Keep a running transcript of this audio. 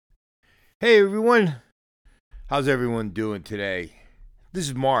Hey everyone, how's everyone doing today? This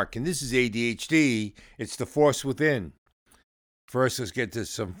is Mark, and this is ADHD. It's the force within. First, let's get to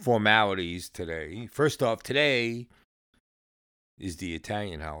some formalities today. First off, today is the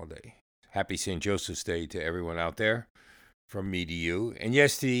Italian holiday. Happy St. Joseph's Day to everyone out there, from me to you. And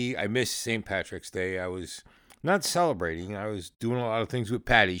yesterday, I missed St. Patrick's Day. I was not celebrating, I was doing a lot of things with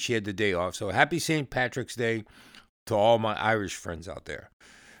Patty. She had the day off. So, happy St. Patrick's Day to all my Irish friends out there.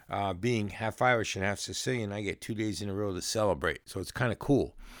 Being half Irish and half Sicilian, I get 2 days in a row to celebrate. So it's kind of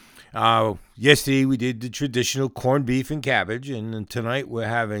cool. Yesterday we did the traditional corned beef and cabbage, and then tonight we're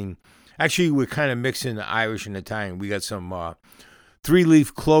kind of mixing the Irish and Italian. We got some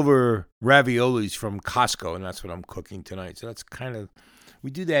 3-leaf clover raviolis from Costco, and that's what I'm cooking tonight. So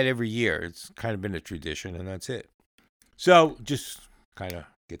we do that every year. It's kind of been a tradition, and that's it. So just kind of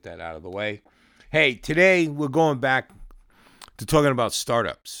get that out of the way. Hey, today we're going back to talking about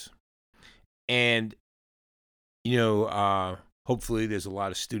startups. And, hopefully there's a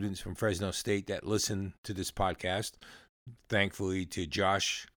lot of students from Fresno State that listen to this podcast. Thankfully to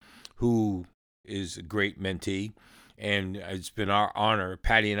Josh, who is a great mentee. And it's been our honor.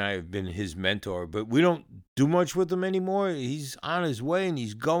 Patty and I have been his mentor, but we don't do much with him anymore. He's on his way and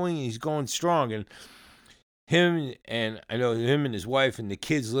he's going strong. And I know him and his wife and the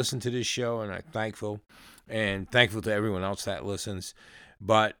kids listen to this show, and I'm thankful. And thankful to everyone else that listens.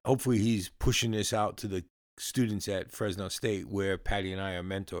 But hopefully he's pushing this out to the students at Fresno State, where Patty and I are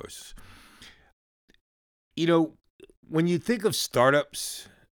mentors. When you think of startups,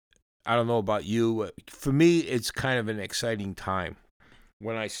 I don't know about you, for me, it's kind of an exciting time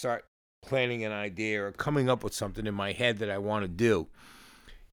when I start planning an idea or coming up with something in my head that I want to do.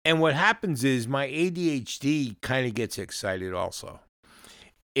 And what happens is my ADHD kind of gets excited also.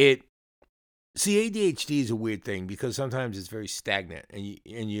 ADHD is a weird thing because sometimes it's very stagnant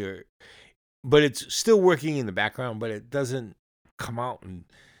but it's still working in the background, but it doesn't come out and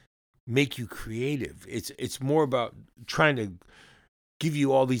make you creative. It's more about trying to give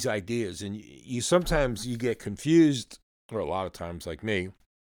you all these ideas, and sometimes you get confused, or a lot of times like me,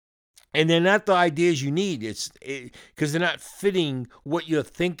 and they're not the ideas you need. Because they're not fitting what you're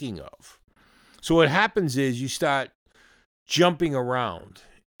thinking of. So what happens is you start jumping around,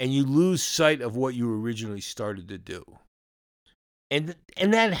 and you lose sight of what you originally started to do. And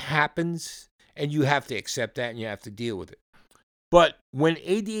that happens, and you have to accept that, and you have to deal with it. But when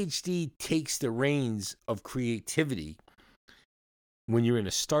ADHD takes the reins of creativity, when you're in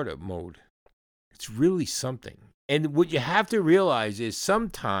a startup mode, it's really something. And what you have to realize is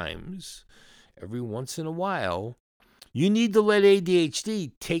sometimes, every once in a while, you need to let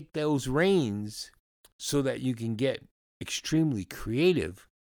ADHD take those reins so that you can get extremely creative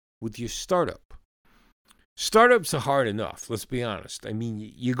with your startup. Startups are hard enough, let's be honest. I mean,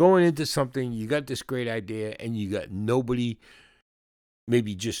 you're going into something, you got this great idea, and you got nobody,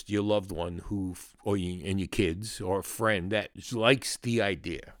 maybe just your loved one and your kids or a friend that likes the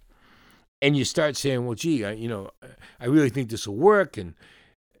idea. And you start saying, well, gee, I really think this will work. And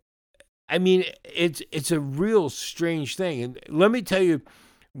I mean, it's a real strange thing. And let me tell you,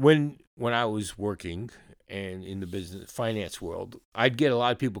 when I was working and in the business finance world, I'd get a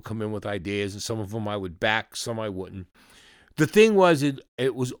lot of people come in with ideas, and some of them I would back, some I wouldn't. The thing was,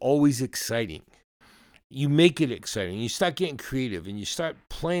 it was always exciting. You make it exciting. You start getting creative, and you start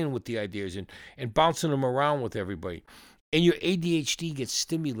playing with the ideas and bouncing them around with everybody. And your ADHD gets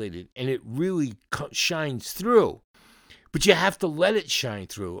stimulated, and it really shines through. But you have to let it shine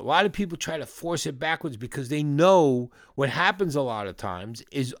through. A lot of people try to force it backwards because they know what happens a lot of times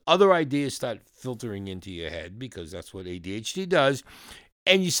is other ideas start filtering into your head, because that's what ADHD does,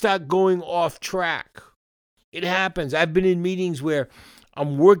 and you start going off track. It happens. I've been in meetings where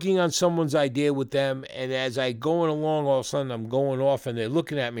I'm working on someone's idea with them, and as I going along, all of a sudden I'm going off, and they're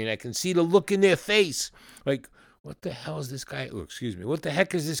looking at me, and I can see the look in their face, like, what the hell is this guy? Oh, excuse me. What the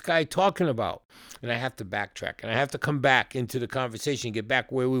heck is this guy talking about? And I have to backtrack, and I have to come back into the conversation, get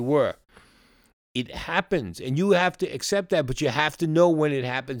back where we were. It happens, and you have to accept that, but you have to know when it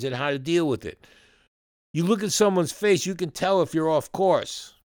happens and how to deal with it. You look at someone's face, you can tell if you're off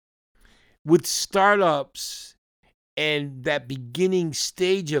course. With startups and that beginning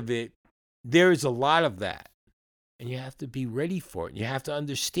stage of it, there is a lot of that, and you have to be ready for it. You have to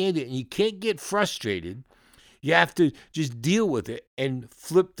understand it, and you can't get frustrated. You have to just deal with it and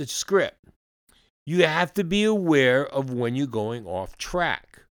flip the script. You have to be aware of when you're going off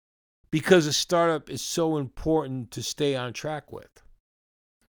track, because a startup is so important to stay on track with.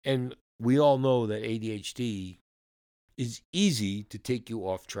 And we all know that ADHD is easy to take you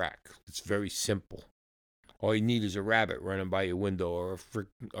off track. It's very simple. All you need is a rabbit running by your window,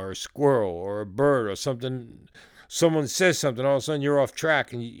 or a squirrel, or a bird, or something. Someone says something, all of a sudden you're off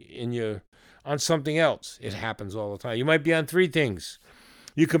track and you're on something else. It happens all the time. You might be on 3 things.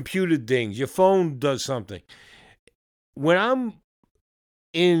 Your computer dings, your phone does something. When I'm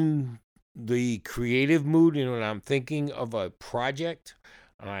in the creative mood, when I'm thinking of a project,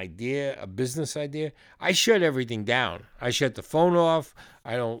 an idea, a business idea, I shut everything down. I shut the phone off.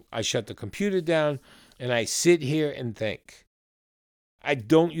 I shut the computer down, and I sit here and think. I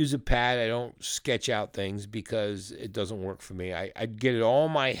don't use a pad. I don't sketch out things because it doesn't work for me. I get it all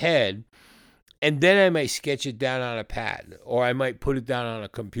in my head, and then I might sketch it down on a pad, or I might put it down on a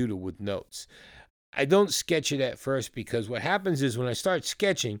computer with notes. I don't sketch it at first because what happens is when I start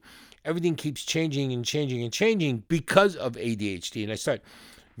sketching, everything keeps changing and changing and changing because of ADHD, and I start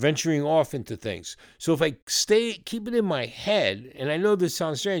venturing off into things. So if I keep it in my head, and I know this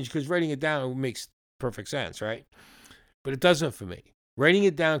sounds strange because writing it down makes perfect sense, right? But it doesn't for me. Writing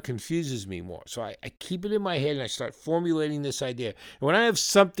it down confuses me more. So I keep it in my head and I start formulating this idea. And when I have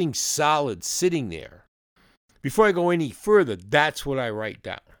something solid sitting there, before I go any further, that's what I write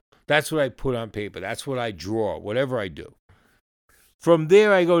down. That's what I put on paper. That's what I draw, whatever I do. From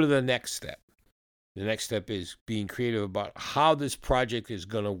there, I go to the next step. The next step is being creative about how this project is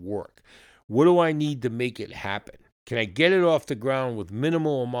going to work. What do I need to make it happen? Can I get it off the ground with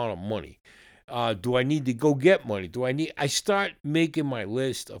minimal amount of money? Do I need to go get money? I start making my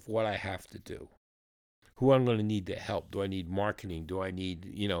list of what I have to do. Who I'm going to need to help. Do I need marketing? Do I need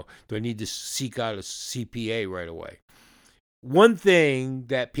to seek out a CPA right away? One thing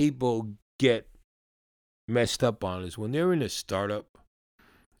that people get messed up on is when they're in a startup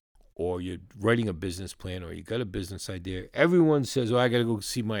or you're writing a business plan or you got a business idea, everyone says, I got to go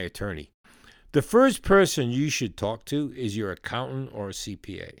see my attorney. The first person you should talk to is your accountant or a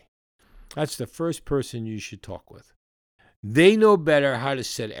CPA. That's the first person you should talk with. They know better how to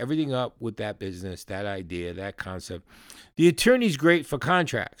set everything up with that business, that idea, that concept. The attorney's great for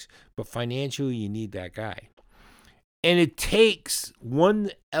contracts, but financially you need that guy. And it takes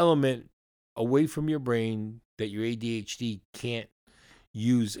one element away from your brain that your ADHD can't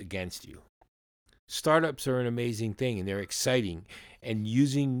use against you. Startups are an amazing thing and they're exciting, and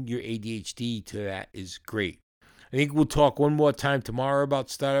using your ADHD to that is great. I think we'll talk one more time tomorrow about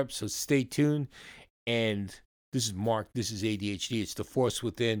startups, so stay tuned. And this is Mark. This is ADHD. It's the force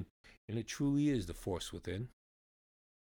within, and it truly is the force within.